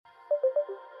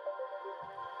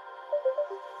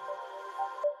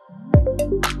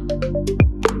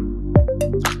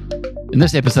In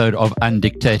this episode of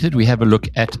Undictated, we have a look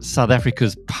at South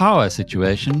Africa's power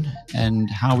situation and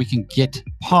how we can get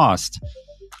past,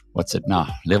 what's it now,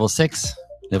 level 6,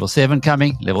 level 7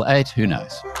 coming, level 8, who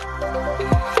knows.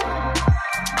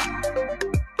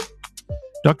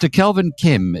 Dr Kelvin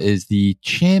Kemm is the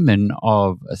chairman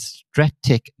of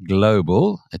Stratec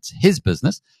Global. It's his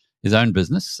business, his own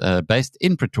business, based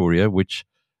in Pretoria, which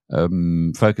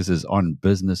focuses on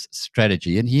business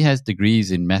strategy. And he has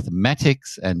degrees in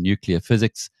mathematics and nuclear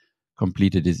physics,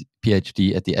 completed his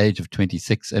PhD at the age of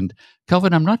 26. And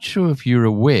Kelvin, I'm not sure if you're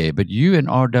aware, but you and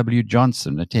R.W.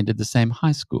 Johnson attended the same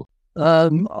high school.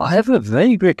 I have a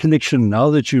vague recollection now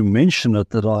that you mention it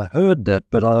that I heard that,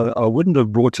 but I wouldn't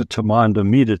have brought it to mind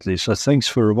immediately. So thanks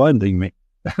for reminding me.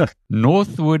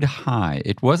 Northwood High.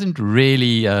 It wasn't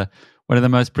really one of the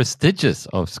most prestigious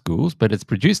of schools, but it's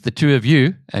produced the two of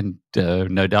you and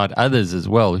no doubt others as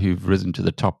well who've risen to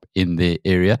the top in their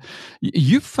area.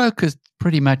 You've focused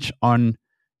pretty much on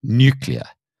nuclear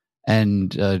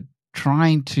and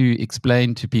trying to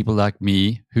explain to people like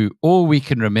me, who all we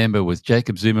can remember was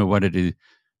Jacob Zuma wanted to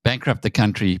bankrupt the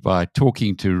country by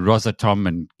talking to Rosatom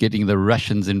and getting the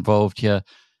Russians involved here.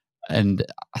 And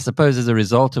I suppose as a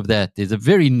result of that, there's a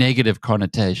very negative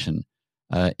connotation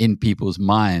in people's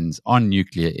minds on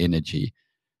nuclear energy.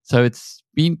 So it's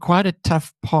been quite a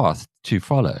tough path to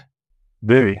follow.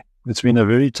 Very. It's been a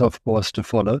very tough path to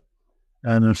follow.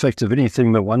 And in fact, if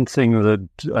anything, the one thing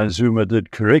that Zuma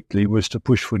did correctly was to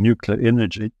push for nuclear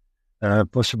energy.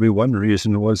 Possibly one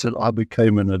reason was that I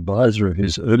became an advisor of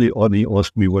his. Early on, he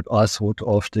asked me what I thought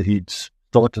after he'd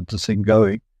started the thing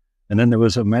going. And then there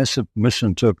was a massive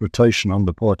misinterpretation on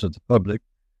the part of the public,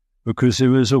 because there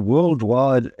was a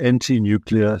worldwide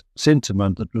anti-nuclear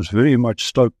sentiment that was very much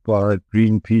stoked by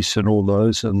Greenpeace and all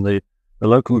those, and the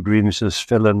local Greens just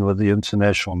fell in with the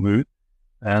international mood.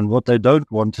 And what they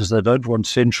don't want is they don't want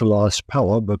centralized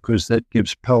power, because that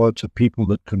gives power to people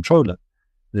that control it.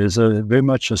 There's very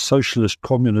much a socialist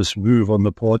communist move on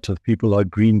the part of people like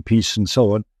Greenpeace and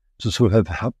so on to sort of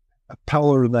have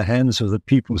power in the hands of the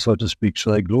people, so to speak.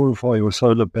 So they glorify your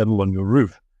solar panel on your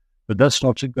roof. But that's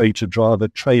not going to drive a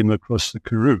train across the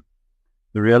Karoo.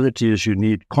 The reality is you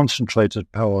need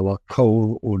concentrated power like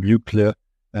coal or nuclear,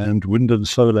 and wind and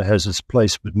solar has its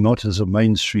place, but not as a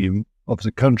mainstream of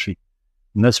the country.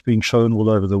 And that's being shown all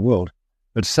over the world.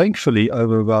 But thankfully,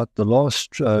 over about the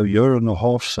last year and a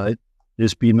half, say,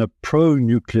 there's been a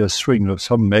pro-nuclear swing of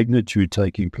some magnitude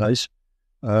taking place.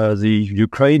 The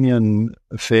Ukrainian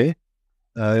affair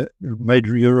made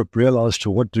Europe realize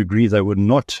to what degree they were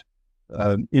not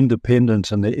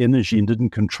independent in their energy and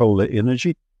didn't control their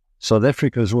energy. South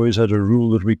Africa has always had a rule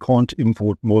that we can't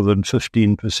import more than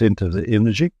 15% of the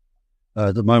energy.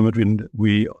 At the moment,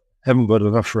 we haven't got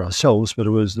enough for ourselves, but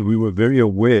we were very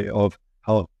aware of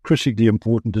how critically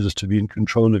important it is to be in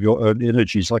control of your own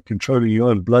energy. It's like controlling your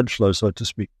own blood flow, so to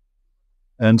speak.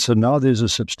 And so now there's a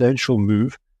substantial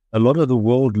move. A lot of the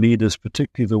world leaders,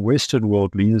 particularly the Western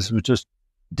world leaders, were just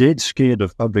dead scared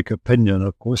of public opinion,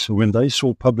 of course. When they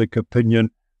saw public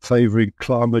opinion favoring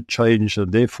climate change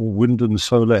and therefore wind and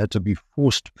solar had to be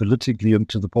forced politically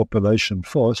into the population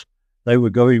fast, they were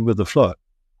going with the flow.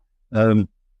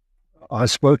 I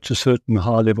spoke to certain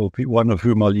high-level people, one of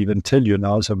whom I'll even tell you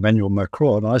now is Emmanuel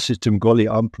Macron, and I said to him, golly,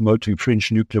 I'm promoting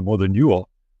French nuclear more than you are.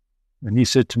 And he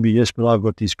said to me, yes, but I've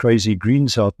got these crazy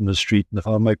Greens out in the street, and if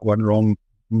I make one wrong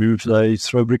move, they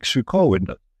throw bricks through car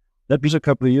windows. That was a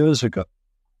couple of years ago.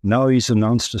 Now he's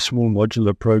announced a small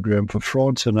modular program for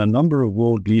France, and a number of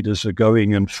world leaders are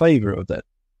going in favor of that,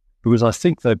 because I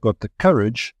think they've got the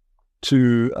courage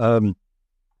to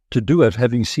do it,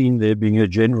 having seen there being a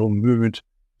general movement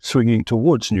swinging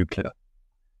towards nuclear.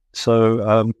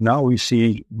 So now we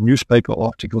see newspaper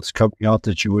articles coming out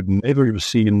that you would never have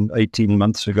seen 18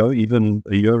 months ago, even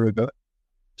a year ago.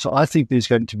 So I think there's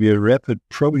going to be a rapid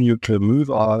pro-nuclear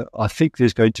move. I think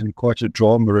there's going to be quite a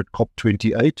drama at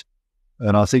COP28.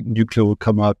 And I think nuclear will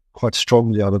come out quite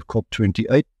strongly out of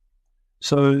COP28.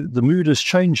 So the mood is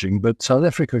changing, but South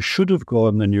Africa should have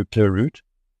gone the nuclear route.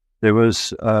 There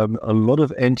was a lot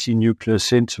of anti-nuclear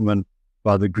sentiment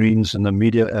by the Greens and the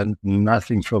media, and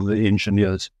nothing from the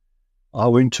engineers. I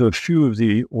went to a few of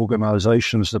the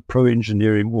organizations, the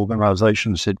pro-engineering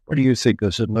organizations, said, what do you think?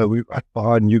 They said, no, we're right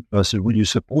behind nuclear. I said, will you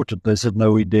support it? They said,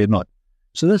 no, we dare not.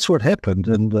 So that's what happened.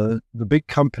 And the big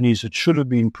companies that should have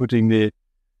been putting their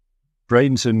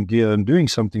brains in gear and doing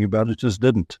something about it just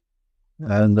didn't.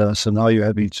 And so now you're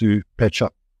having to patch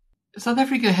up. South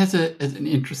Africa has an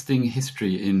interesting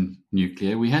history in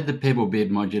nuclear. We had the pebble bed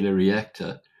modular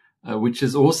reactor, which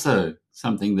is also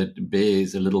something that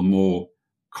bears a little more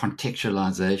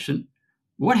contextualization.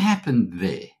 What happened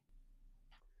there?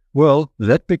 Well,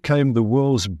 that became the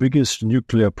world's biggest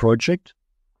nuclear project.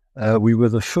 We were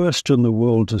the first in the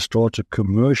world to start a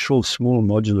commercial small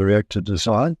modular reactor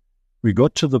design. We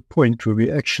got to the point where we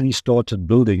actually started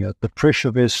building it. The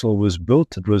pressure vessel was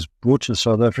built. It was brought to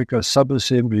South Africa.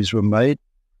 Sub-assemblies were made.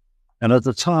 And at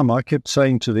the time, I kept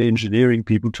saying to the engineering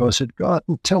people, I said, go out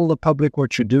and tell the public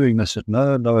what you're doing. They said,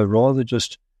 no, I'd rather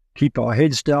just keep our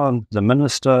heads down. The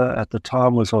minister at the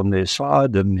time was on their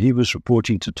side, and he was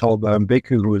reporting to Thabo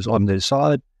Mbeki, who was on their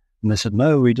side. And they said,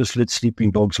 no, we just let sleeping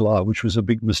dogs lie, which was a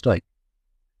big mistake.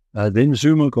 Then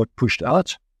Zuma got pushed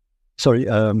out.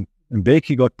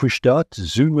 Mbeki got pushed out.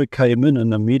 Zuma came in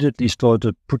and immediately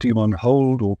started putting on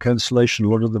hold or cancellation a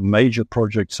lot of the major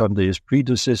projects under his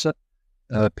predecessor.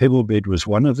 Pebblebed was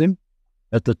one of them.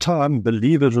 At the time,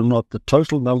 believe it or not, the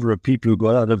total number of people who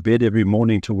got out of bed every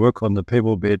morning to work on the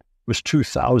Pebblebed was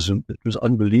 2,000. It was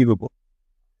unbelievable.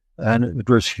 And it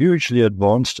was hugely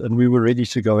advanced, and we were ready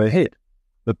to go ahead.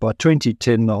 But by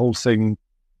 2010, the whole thing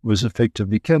was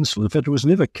effectively cancelled. In fact, it was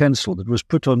never cancelled. It was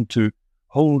put on to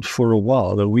hold for a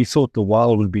while. And we thought the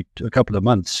while would be a couple of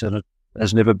months, and it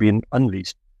has never been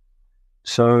unleashed.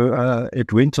 So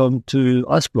it went on to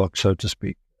ice block, so to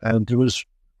speak. And it was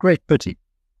great pity.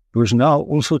 There was now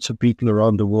all sorts of people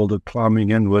around the world are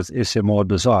climbing in with SMR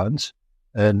designs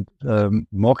and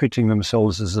marketing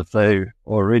themselves as if they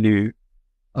are really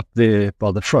up there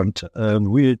by the front. And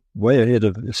we're way ahead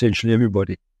of essentially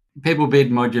everybody. Pebblebed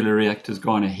modular reactors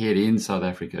gone ahead in South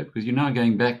Africa because you're now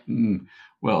going back,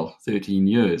 13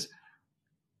 years.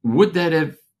 Would that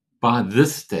have, by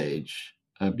this stage,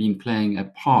 been playing a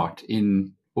part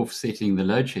in offsetting the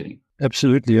load shedding?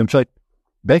 Absolutely. In fact,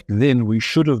 back then, we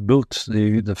should have built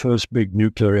the first big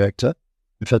nuclear reactor.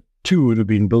 In fact, 2 would have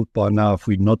been built by now if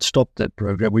we'd not stopped that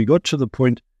program. We got to the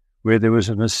point where there was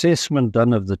an assessment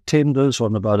done of the tenders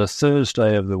on about a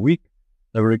Thursday of the week.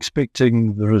 They were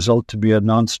expecting the result to be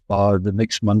announced by the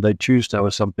next Monday, Tuesday or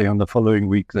something. On the following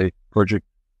week,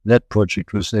 that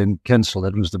project was then cancelled.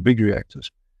 That was the big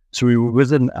reactors. So we were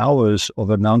within hours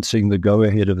of announcing the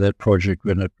go-ahead of that project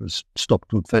when it was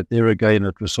stopped. In fact, there again,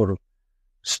 it was sort of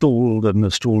stalled, and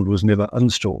the stalled was never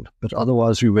unstalled. But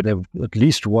otherwise, we would have at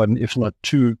least 1, if not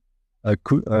 2,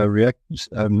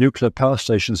 nuclear power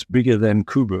stations bigger than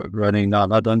Coburg running now.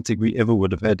 And I don't think we ever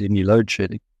would have had any load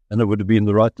shedding, and it would have been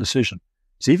the right decision.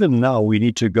 So even now, we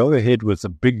need to go ahead with the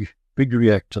big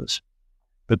reactors.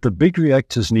 But the big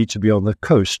reactors need to be on the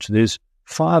coast. There's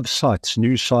 5 sites,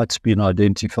 new sites being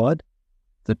identified.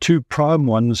 The 2 prime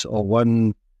ones are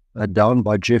one down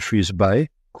by Jeffreys Bay,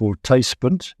 called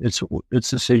Taspint.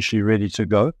 It's essentially ready to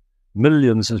go.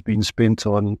 Millions has been spent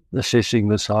on assessing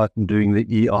the site and doing the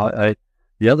EIA.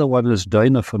 The other one is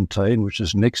Danafontein, which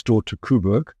is next door to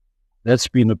Coburg. That's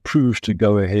been approved to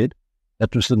go ahead.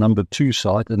 That was the number 2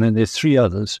 site. And then there's 3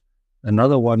 others.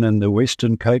 Another one in the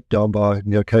Western Cape, down by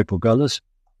near Cape Agulhas,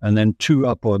 and then 2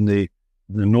 up on the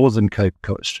Northern Cape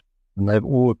coast. And they've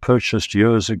all purchased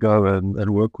years ago, and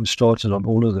work was started on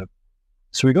all of them.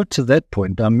 So we got to that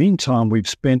point. Now, meantime, we've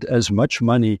spent as much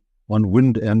money on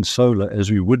wind and solar as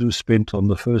we would have spent on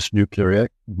the first nuclear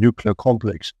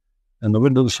complex. And the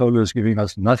wind and solar is giving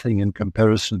us nothing in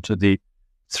comparison to the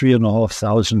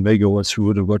 3,500 megawatts we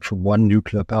would have got from one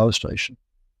nuclear power station.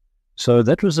 So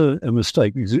that was a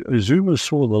mistake. Zuma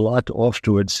saw the light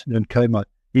afterwards and came out.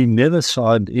 He never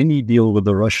signed any deal with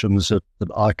the Russians that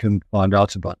I can find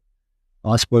out about.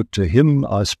 I spoke to him.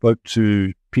 I spoke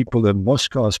to people in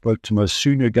Moscow. I spoke to most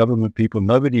senior government people.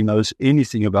 Nobody knows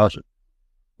anything about it.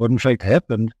 What in fact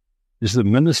happened is the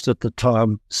minister at the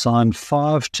time signed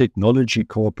 5 technology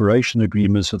cooperation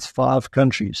agreements with 5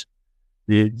 countries,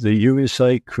 the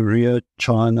USA, Korea,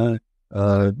 China,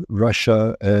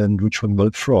 Russia, and which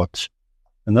one? France.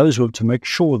 And those were to make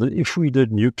sure that if we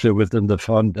did nuclear within the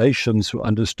foundations who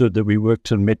understood that we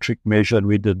worked in metric measure and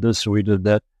we did this and we did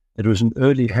that, it was an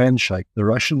early handshake. The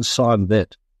Russians signed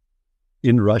that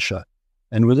in Russia.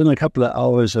 And within a couple of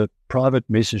hours, a private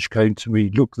message came to me,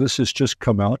 look, this has just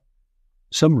come out.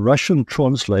 Some Russian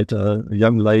translator, a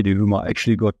young lady whom I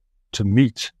actually got to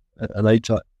meet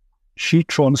later, she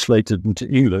translated into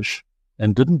English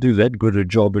and didn't do that good a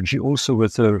job. And she also,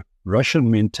 with her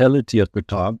Russian mentality at the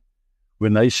time,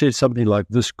 when they said something like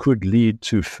this could lead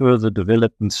to further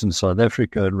developments in South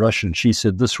Africa and Russia, she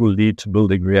said this will lead to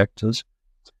building reactors.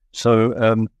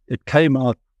 So it came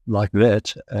out like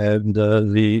that, and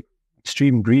the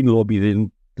extreme green lobby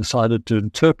then decided to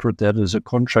interpret that as a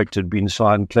contract had been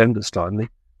signed clandestinely,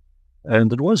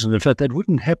 and it wasn't. In fact, that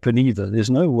wouldn't happen either. There's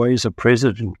no ways a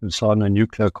president can sign a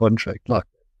nuclear contract like that.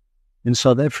 In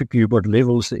South Africa, you've got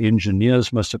levels the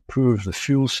engineers must approve, the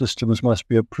fuel systems must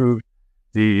be approved,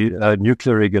 the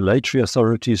nuclear regulatory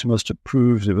authorities must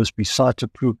approve, there must be site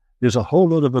approval. There's a whole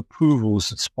lot of approvals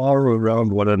that spiral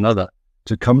around one another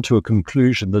to come to a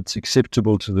conclusion that's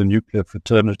acceptable to the nuclear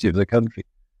fraternity of the country.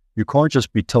 You can't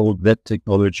just be told that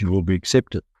technology will be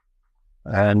accepted.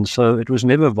 And so it was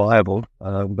never viable,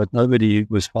 but nobody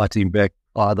was fighting back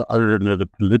either other than at a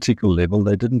political level.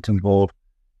 They didn't involve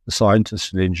the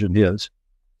scientists and engineers.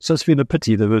 So it's been a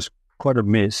pity. There was quite a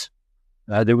mess.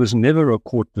 There was never a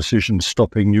court decision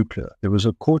stopping nuclear. There was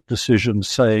a court decision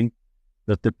saying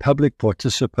that the public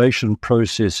participation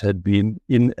process had been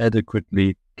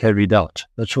inadequately carried out.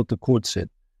 That's what the court said.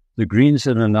 The Greens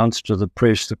then announced to the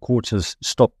press the court has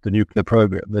stopped the nuclear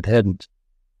program. It hadn't.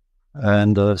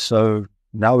 And so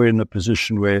now we're in a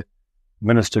position where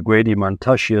Minister Gwedi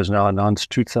Mantashe has now announced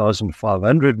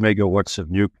 2,500 megawatts of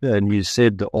nuclear, and he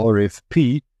said the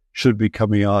RFP should be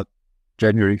coming out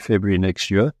January, February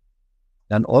next year.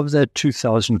 And of that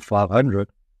 2,500,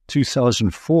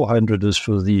 2,400 is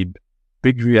for the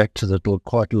big reactor that will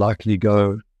quite likely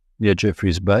go near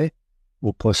Jeffreys Bay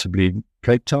or possibly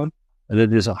Cape Town. And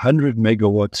then there's 100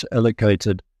 megawatts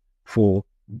allocated for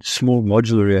small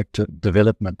modular reactor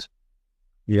development.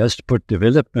 He has to put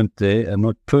development there and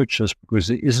not purchase because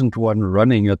there isn't one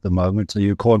running at the moment. So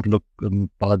you can't look and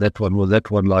buy that one or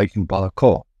that one like you can buy a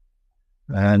car.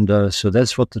 And so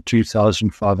that's what the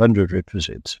 2,500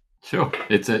 represents. Sure.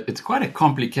 It's quite a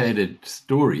complicated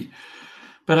story.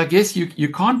 But I guess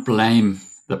you can't blame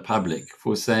the public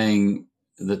for saying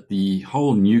that the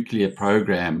whole nuclear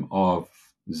program of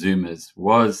Zuma's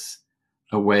was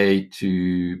a way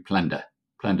to plunder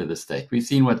the state. We've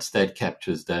seen what state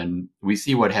capture has done. We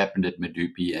see what happened at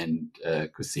Medupi and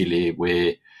Kusile,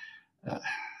 where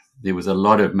there was a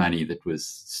lot of money that was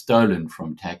stolen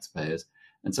from taxpayers.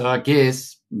 And so I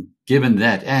guess, given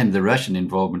that and the Russian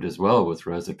involvement as well with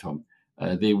Rosatom,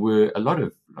 there were a lot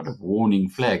of warning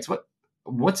flags.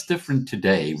 What's different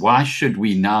today? Why should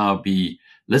we now be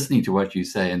listening to what you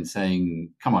say and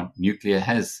saying, come on, nuclear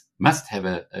must have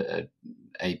a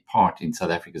part in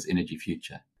South Africa's energy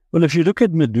future? Well, if you look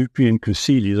at Medupi and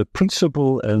Kusile, the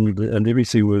principle and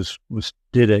everything was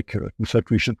dead accurate. In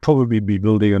fact, we should probably be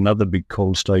building another big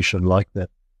coal station like that.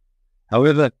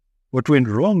 However, what went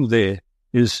wrong there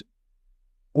is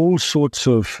all sorts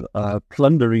of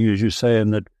plundering, as you say,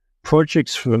 and that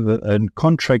projects and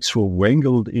contracts were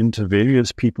wangled into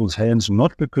various people's hands,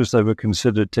 not because they were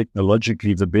considered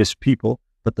technologically the best people,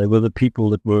 but they were the people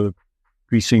that were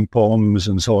greasing palms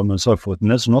and so on and so forth.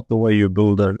 And that's not the way you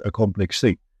build a complex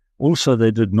thing. Also, they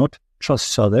did not trust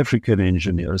South African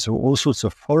engineers. There were all sorts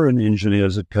of foreign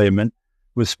engineers that came in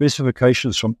with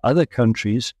specifications from other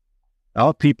countries.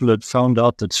 Our people had found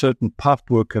out that certain pipe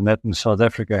work and that in South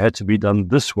Africa had to be done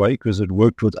this way because it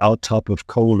worked with our type of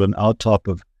coal and our type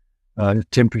of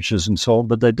temperatures and so on,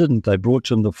 but they didn't. They brought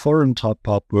in the foreign type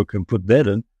pipe work and put that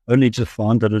in, only to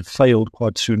find that it failed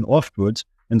quite soon afterwards.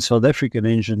 And South African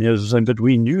engineers were saying, but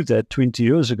we knew that 20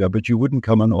 years ago, but you wouldn't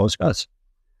come and ask us.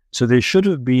 So there should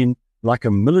have been, like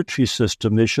a military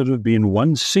system, there should have been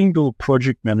one single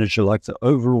project manager, like the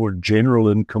overall general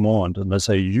in command. And they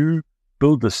say, you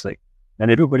build this thing,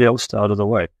 and everybody else out of the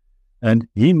way. And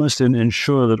he must then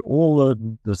ensure that all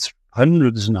the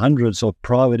hundreds and hundreds of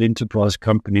private enterprise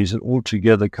companies that all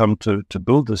together come to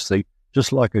build this thing,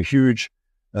 just like a huge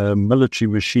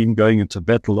military machine going into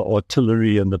battle, the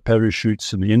artillery and the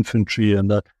parachutes and the infantry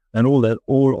and all that,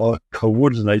 all are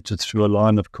coordinated through a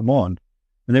line of command.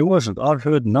 And there wasn't. I've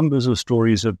heard numbers of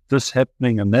stories of this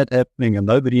happening and that happening, and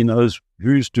nobody knows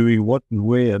who's doing what and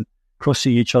where and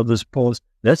crossing each other's paths.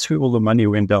 That's where all the money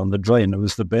went down the drain. It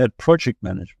was the bad project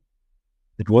management.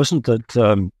 It wasn't that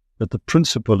the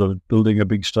principle of building a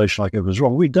big station like it was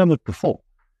wrong. We'd done it before.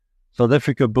 South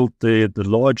Africa built the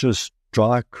largest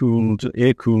dry-cooled,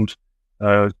 air-cooled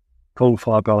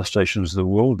coal-fired power stations in the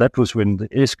world. That was when the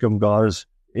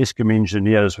Eskom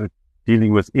engineers were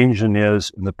dealing with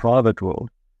engineers in the private world.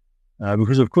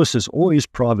 Because, of course, there's always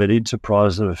private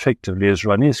enterprise that effectively has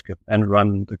run Eskom and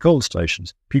run the coal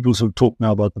stations. People sort of talk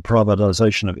now about the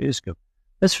privatization of Eskom.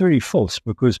 That's very false,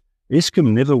 because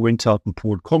Eskom never went out and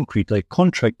poured concrete. They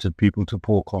contracted people to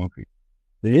pour concrete.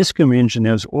 The Eskom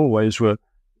engineers always were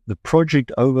the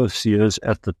project overseers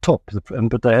at the top,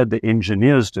 but they had the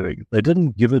engineers doing it. They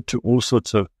didn't give it to all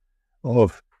sorts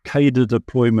of cadre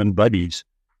deployment buddies.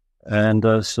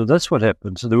 And so that's what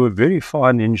happened. So there were very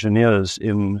fine engineers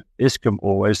in Eskom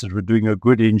always that were doing a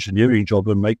good engineering job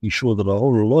and making sure that a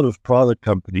whole lot of private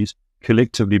companies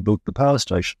collectively built the power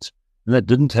stations. And that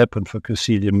didn't happen for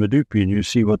Kusile and Medupi, and you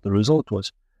see what the result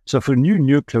was. So for new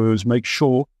nuclear, it was make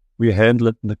sure we handle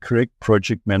it in the correct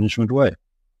project management way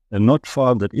and not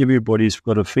find that everybody's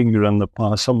got a finger in the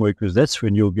pie somewhere, because that's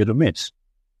when you'll get a mess.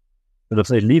 But if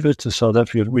they leave it to South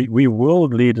Africa, we're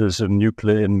world leaders in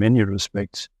nuclear in many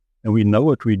respects, and we know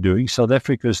what we're doing. South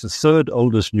Africa is the third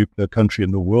oldest nuclear country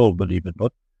in the world, believe it or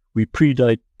not. We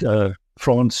predate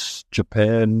France,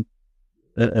 Japan,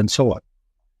 and so on.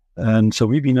 And so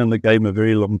we've been in the game a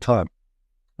very long time.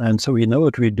 And so we know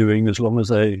what we're doing as long as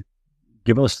they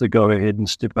give us the go-ahead and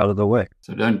step out of the way.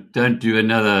 So don't do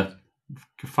another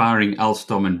firing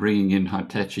Alstom and bringing in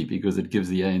Hitachi, because it gives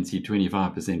the ANC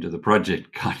 25% of the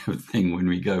project kind of thing when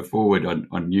we go forward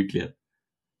on nuclear.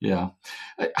 Yeah.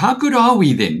 How good are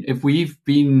we then? If we've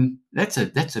been, that's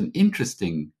an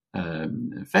interesting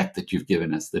fact that you've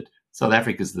given us, that South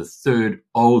Africa is the third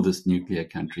oldest nuclear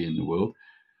country in the world.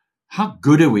 How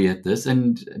good are we at this?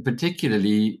 And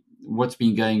particularly what's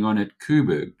been going on at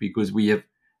Koeberg, because we have,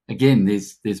 again,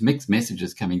 there's mixed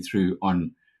messages coming through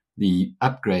on the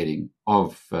upgrading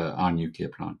of our nuclear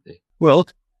plant there. Well,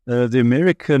 the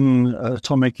American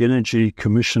Atomic Energy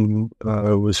Commission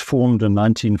was formed in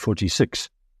 1946.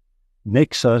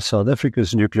 NECSA, South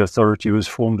Africa's nuclear authority, was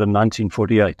formed in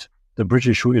 1948. The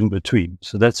British were in between,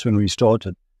 so that's when we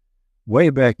started. Way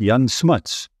back, Jan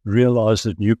Smuts realized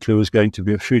that nuclear was going to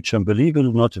be a future. And believe it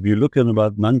or not, if you look at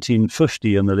about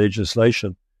 1950 in the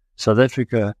legislation, South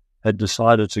Africa had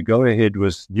decided to go ahead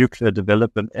with nuclear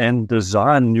development and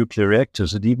design nuclear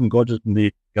reactors. It even got it in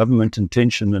the government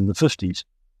intention in the 50s.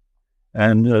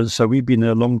 And so we've been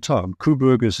there a long time.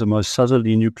 Koeberg is the most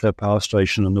southerly nuclear power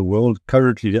station in the world,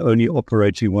 currently the only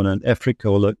operating one in Africa,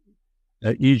 although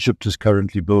Egypt is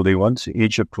currently building one, so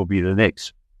Egypt will be the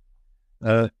next.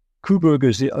 Koeberg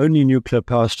is the only nuclear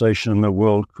power station in the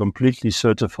world completely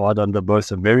certified under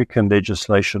both American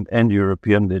legislation and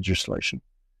European legislation.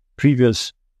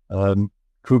 Previous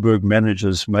Koeberg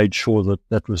managers made sure that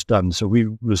that was done. So we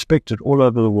respect it all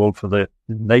over the world for the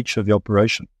nature of the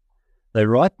operation. They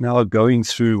right now are going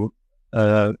through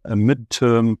a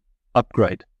midterm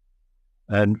upgrade.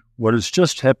 And what has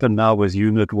just happened now with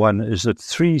Unit 1 is that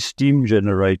 3 steam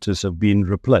generators have been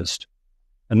replaced.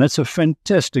 And that's a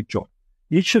fantastic job.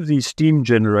 Each of these steam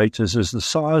generators is the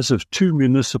size of 2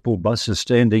 municipal buses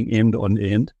standing end on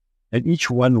end, and each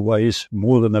one weighs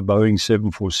more than a Boeing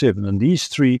 747. And these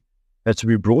 3 had to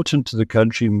be brought into the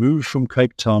country, moved from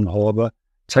Cape Town Harbour,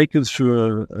 taken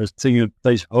through a thing, a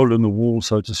place, hole in the wall,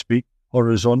 so to speak,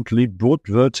 horizontally, brought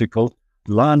vertical,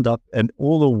 lined up, and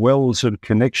all the wells and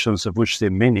connections, of which there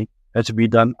are many, had to be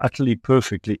done utterly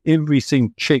perfectly.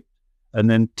 Everything checked and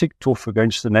then ticked off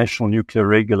against the National Nuclear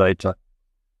Regulator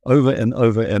over and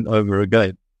over and over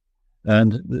again.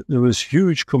 And there was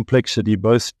huge complexity,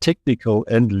 both technical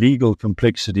and legal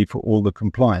complexity for all the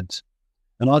compliance.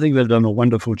 And I think they've done a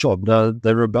wonderful job. Now,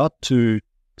 they're about to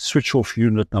switch off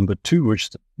unit number 2, which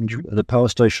the power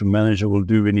station manager will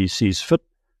do when he sees fit,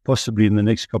 possibly in the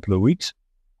next couple of weeks.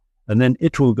 And then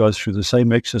it will go through the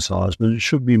same exercise, but it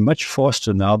should be much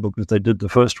faster now because they did the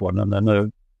first one and they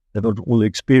know they've got all the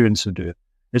experience to do it.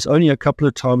 It's only a couple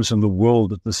of times in the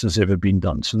world that this has ever been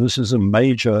done. So this is a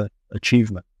major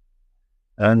achievement.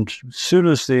 And as soon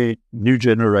as the new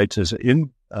generators are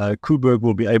in, Koeberg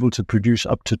will be able to produce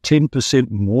up to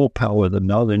 10% more power than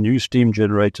now. The new steam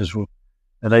generators will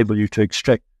enable you to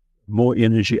extract more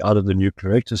energy out of the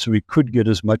nuclear reactor. So we could get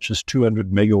as much as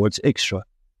 200 megawatts extra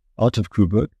out of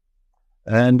Koeberg.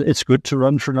 And it's good to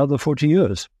run for another 40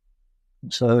 years.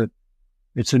 So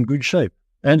it's in good shape.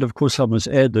 And of course, I must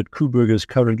add that Koeberg is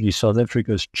currently South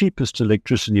Africa's cheapest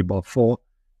electricity by far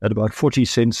at about 40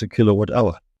 cents a kilowatt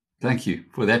hour. Thank you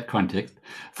for that context.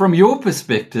 From your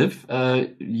perspective,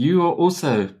 you are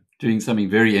also doing something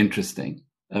very interesting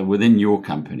within your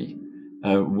company,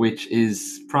 which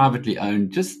is privately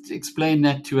owned. Just explain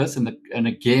that to us and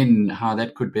again, how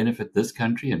that could benefit this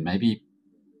country and maybe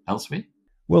elsewhere.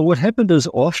 Well, what happened is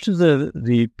after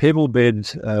the pebble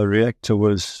bed reactor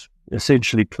was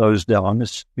essentially closed down,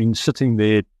 it's been sitting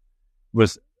there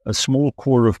with a small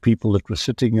core of people that were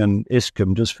sitting in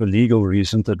Eskom just for legal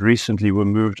reasons that recently were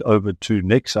moved over to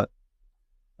NECSA.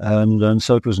 And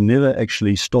so it was never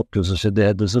actually stopped. As I said, they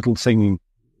had this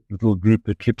little group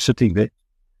that kept sitting there.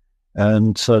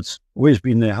 And so it's always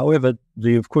been there. However,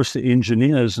 of course, the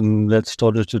engineers and that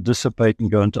started to dissipate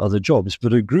and go into other jobs.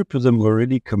 But a group of them were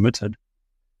really committed.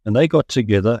 And they got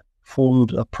together,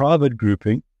 formed a private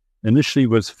grouping, initially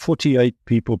with 48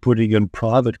 people putting in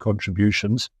private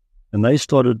contributions. And they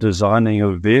started designing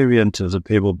a variant of the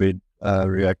pebble bed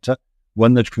reactor,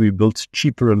 one that could be built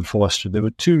cheaper and faster. There were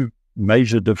 2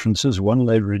 major differences. One,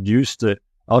 they reduced the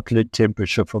outlet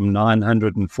temperature from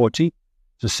 940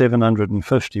 to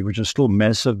 750, which is still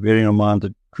massive, bearing in mind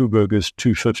that Coburg is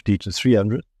 250 to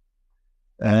 300.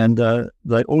 And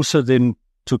they also then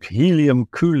took helium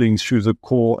cooling through the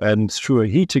core and through a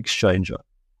heat exchanger.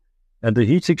 And the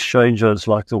heat exchangers,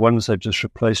 like the ones they've just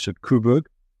replaced at Coburg,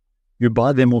 you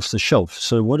buy them off the shelf.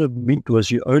 So what it meant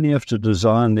was you only have to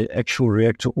design the actual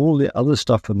reactor. All the other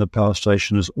stuff in the power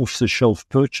station is off-the-shelf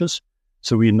purchase.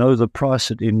 So we know the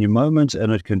price at any moment,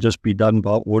 and it can just be done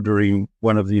by ordering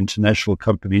one of the international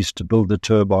companies to build the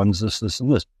turbines, this,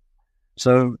 and this.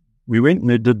 So we went and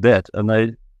they did that, and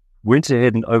they went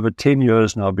ahead and over 10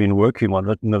 years now been working on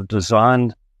it, and have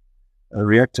designed a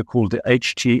reactor called the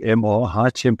HTMR, High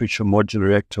Temperature Modular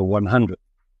Reactor 100.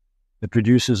 It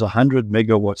produces 100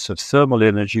 megawatts of thermal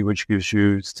energy, which gives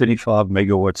you 35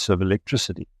 megawatts of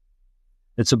electricity.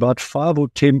 It's about 5 or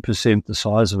 10% the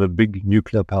size of a big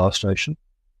nuclear power station,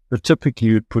 but typically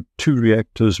you'd put 2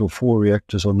 reactors or 4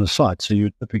 reactors on the site. So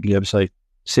you'd typically have, say,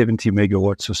 70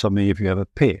 megawatts or something if you have a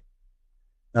pair.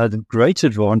 The great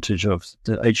advantage of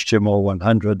the HTMR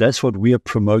 100, that's what we are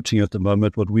promoting at the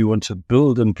moment, what we want to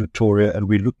build in Pretoria, and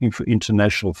we're looking for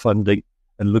international funding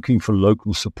and looking for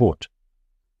local support.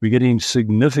 We're getting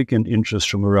significant interest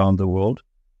from around the world.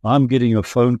 I'm getting a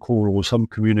phone call or some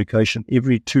communication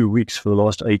every 2 weeks for the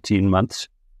last 18 months.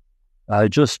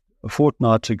 Just a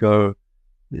fortnight ago,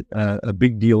 a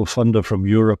big deal funder from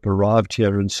Europe arrived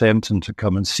here in Sandton to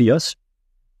come and see us.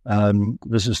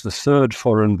 This is the third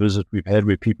foreign visit we've had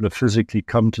where people have physically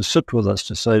come to sit with us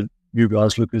to say, you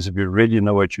guys look as if you really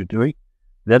know what you're doing.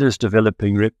 That is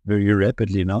developing very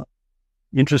rapidly now.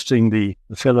 Interestingly,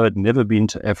 the fellow had never been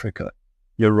to Africa.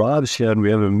 He arrives here and we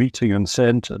have a meeting in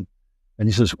Sandton, and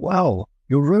he says, wow,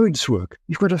 your roads work.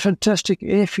 You've got a fantastic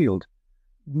airfield.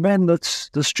 Man, that's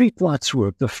the street lights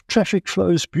work. The traffic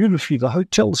flows beautifully. The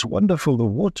hotel's wonderful. The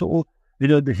water,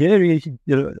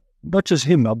 not just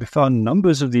him. I've found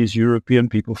numbers of these European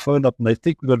people phone up and they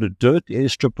think we've got a dirt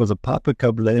airstrip with a Piper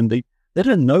Cub landing. They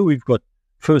don't know we've got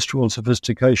first world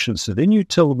sophistication. So then you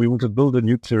tell them we want to build a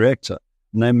nuclear reactor.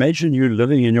 And they imagine you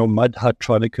living in your mud hut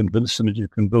trying to convince them that you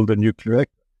can build a nuclear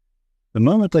reactor. The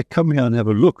moment they come here and have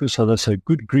a look, so they say,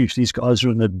 good grief, these guys are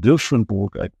in a different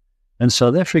ballgame. And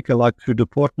South Africa, like the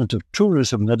Department of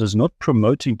Tourism, that is not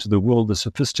promoting to the world the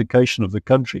sophistication of the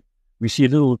country. We see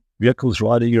little vehicles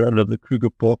riding around at the Kruger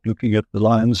Park looking at the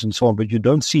lions and so on, but you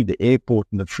don't see the airport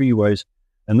and the freeways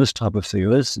and this type of thing.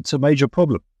 It's a major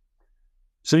problem.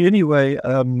 So anyway,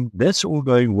 that's all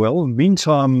going well.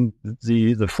 Meantime,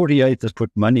 the 48 that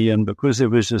put money in, because there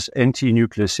was this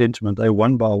anti-nuclear sentiment, they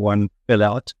one by one fell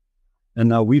out. And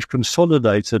now we've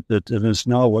consolidated it, and it's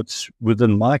now what's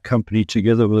within my company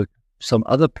together with some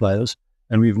other players.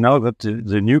 And we've now got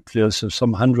the nucleus of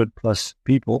some 100+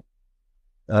 people.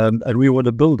 And we want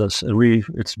to build this. And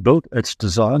it's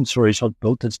designed,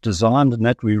 and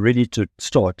that we're ready to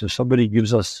start. If somebody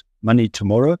gives us money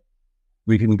tomorrow,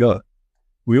 we can go.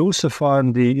 We also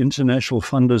find the international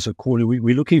funders are calling.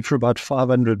 We're looking for about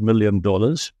 $500 million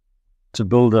to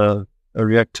build a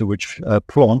reactor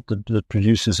plant that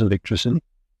produces electricity.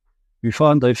 We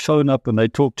find they phone up and they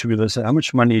talk to me. They say, how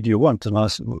much money do you want? And I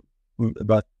said,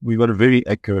 we've got a very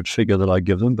accurate figure that I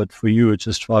give them, but for you, it's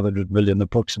just 500 million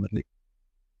approximately.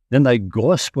 Then they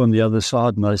gasp on the other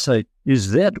side and they say,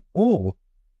 is that all?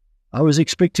 I was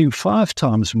expecting 5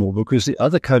 times more because the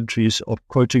other countries are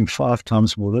quoting 5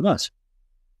 times more than us.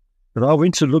 But I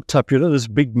went and looked up, this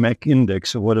Big Mac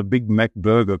index of what a Big Mac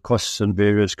burger costs in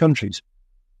various countries.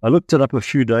 I looked it up a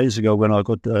few days ago when I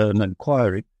got an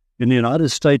inquiry. In the United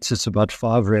States, it's about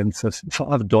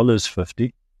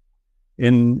 $5.50.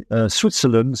 In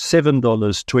Switzerland,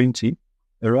 $7.20.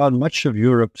 Around much of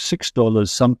Europe, $6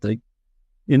 something.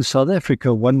 In South Africa,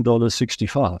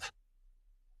 $1.65.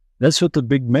 That's what the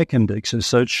Big Mac index is.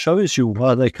 So it shows you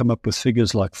why they come up with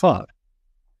figures like 5.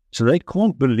 So they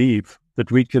can't believe that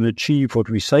we can achieve what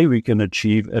we say we can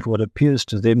achieve at what appears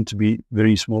to them to be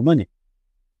very small money.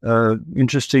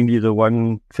 Interestingly, the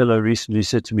one fellow recently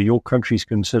said to me, your country is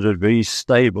considered very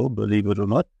stable, believe it or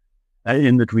not,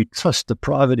 in that we trust the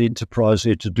private enterprise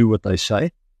there to do what they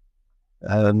say.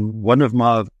 One of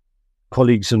my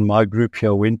colleagues in my group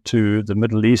here went to the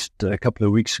Middle East a couple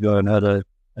of weeks ago and had a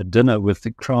dinner with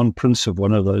the Crown Prince of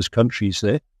one of those countries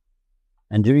there.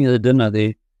 And during the dinner,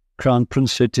 the Crown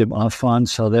Prince said to him, I find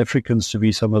South Africans to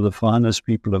be some of the finest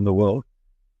people in the world.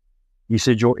 He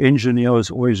said, your engineers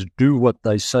always do what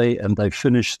they say and they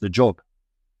finish the job.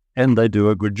 And they do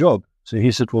a good job. So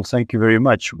he said, well, thank you very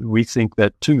much. We think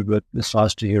that too, but it's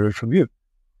nice to hear it from you.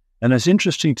 And it's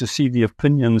interesting to see the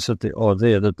opinions that they are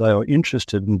there, that they are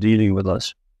interested in dealing with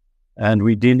us. And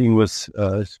we're dealing with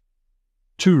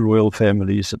 2 royal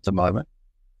families at the moment.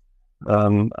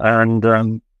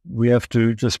 And we have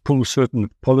to just pull certain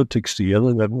politics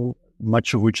together,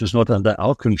 much of which is not under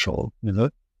our control,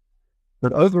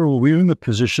 But overall, we're in a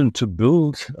position to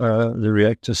build the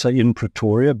reactor, say, in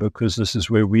Pretoria, because this is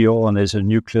where we are, and there's a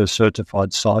nuclear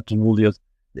certified site, and all the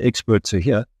experts are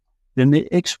here. Then the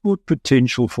export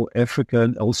potential for Africa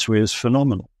and elsewhere is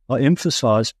phenomenal. I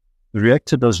emphasize the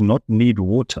reactor does not need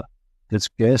water. It's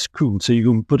gas cooled, so you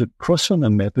can put a cross on a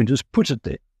map and just put it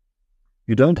there.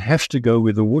 You don't have to go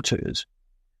where the water is.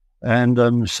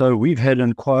 And so we've had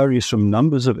inquiries from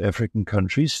numbers of African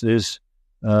countries. There's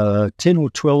 10 or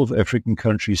 12 African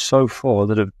countries so far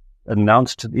that have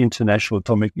announced to the International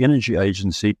Atomic Energy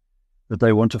Agency that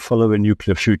they want to follow a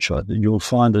nuclear future. You'll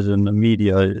find it in the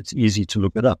media. It's easy to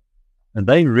look it up. And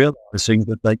they're realizing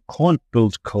that they can't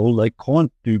build coal, they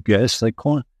can't do gas, they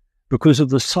can't, because of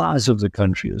the size of the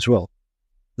country as well.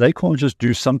 They can't just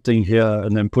do something here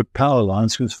and then put power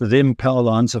lines, because for them, power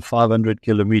lines are 500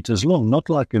 kilometers long, not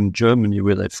like in Germany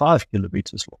where they're 5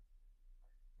 kilometers long.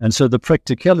 And so the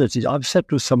practicality, I've sat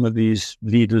with some of these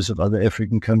leaders of other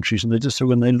African countries, and they just say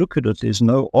when they look at it, there's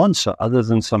no answer other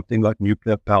than something like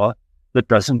nuclear power that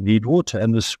doesn't need water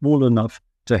and is small enough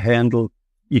to handle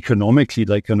economically.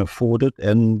 They can afford it,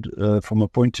 and from a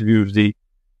point of view of the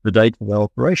day-to-day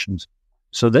operations.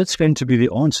 So that's going to be the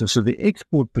answer. So the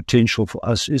export potential for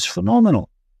us is phenomenal.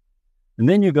 And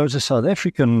then you go to South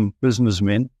African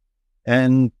businessmen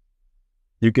and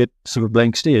you get sort of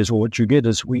blank stares, or what you get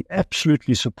is, we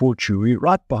absolutely support you. We're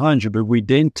right behind you, but we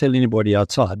don't tell anybody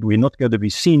outside. We're not going to be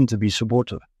seen to be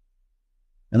supportive.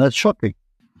 And that's shocking.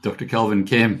 Dr. Kelvin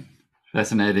Kemm,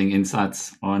 fascinating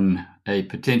insights on a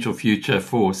potential future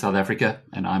for South Africa.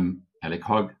 And I'm Alec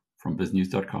Hogg from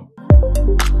BizNews.com.